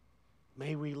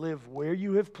 may we live where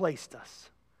you have placed us,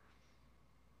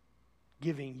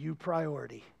 giving you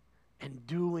priority and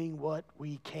doing what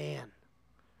we can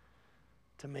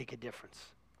to make a difference.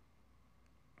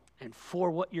 And for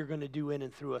what you're going to do in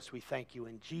and through us, we thank you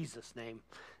in Jesus' name.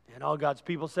 And all God's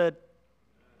people said,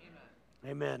 Amen.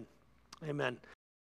 Amen. Amen.